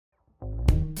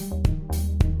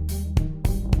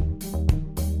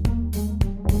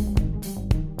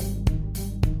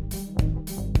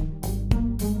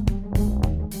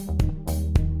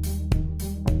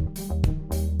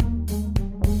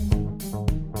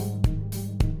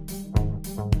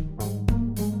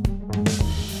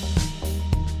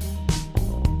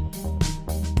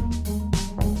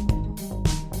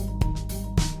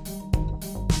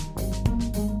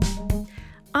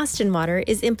Austin Water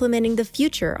is implementing the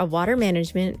future of water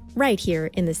management right here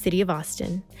in the City of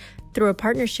Austin. Through a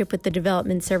partnership with the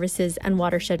Development Services and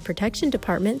Watershed Protection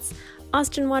Departments,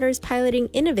 Austin Water is piloting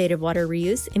innovative water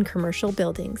reuse in commercial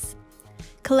buildings.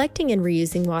 Collecting and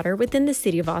reusing water within the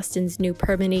City of Austin's new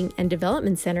Permitting and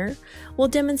Development Center will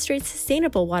demonstrate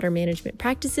sustainable water management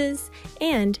practices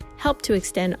and help to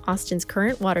extend Austin's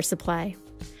current water supply.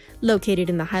 Located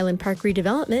in the Highland Park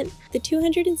redevelopment, the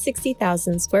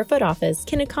 260,000 square foot office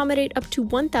can accommodate up to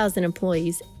 1,000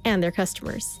 employees and their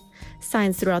customers.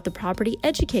 Signs throughout the property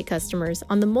educate customers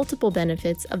on the multiple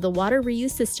benefits of the water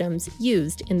reuse systems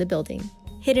used in the building.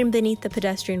 Hidden beneath the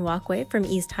pedestrian walkway from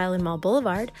East Highland Mall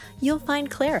Boulevard, you'll find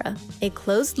CLARA, a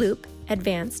closed-loop,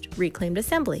 advanced, reclaimed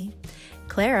assembly.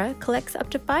 CLARA collects up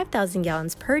to 5,000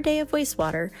 gallons per day of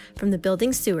wastewater from the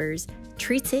building's sewers,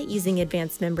 treats it using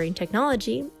advanced membrane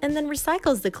technology, and then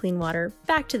recycles the clean water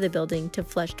back to the building to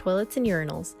flush toilets and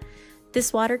urinals.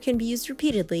 This water can be used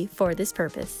repeatedly for this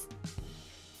purpose.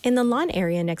 In the lawn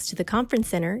area next to the conference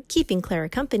center, keeping CLARA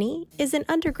company, is an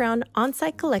underground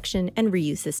on-site collection and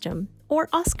reuse system, or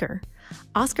OSCAR.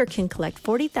 OSCAR can collect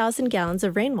 40,000 gallons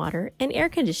of rainwater and air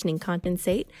conditioning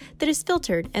condensate that is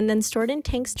filtered and then stored in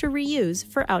tanks to reuse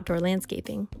for outdoor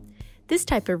landscaping. This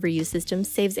type of reuse system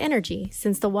saves energy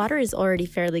since the water is already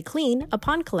fairly clean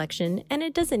upon collection and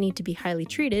it doesn't need to be highly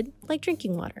treated like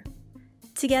drinking water.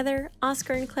 Together,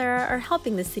 OSCAR and CLARA are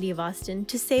helping the City of Austin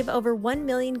to save over 1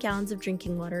 million gallons of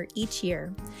drinking water each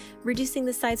year, reducing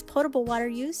the site's potable water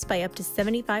use by up to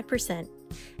 75%.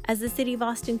 As the City of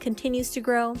Austin continues to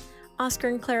grow, OSCAR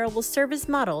and CLARA will serve as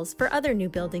models for other new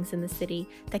buildings in the city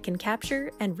that can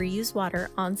capture and reuse water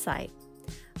on site.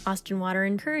 Austin Water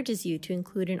encourages you to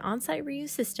include an on-site reuse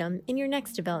system in your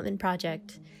next development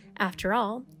project. After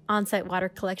all, on-site water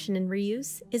collection and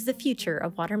reuse is the future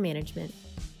of water management.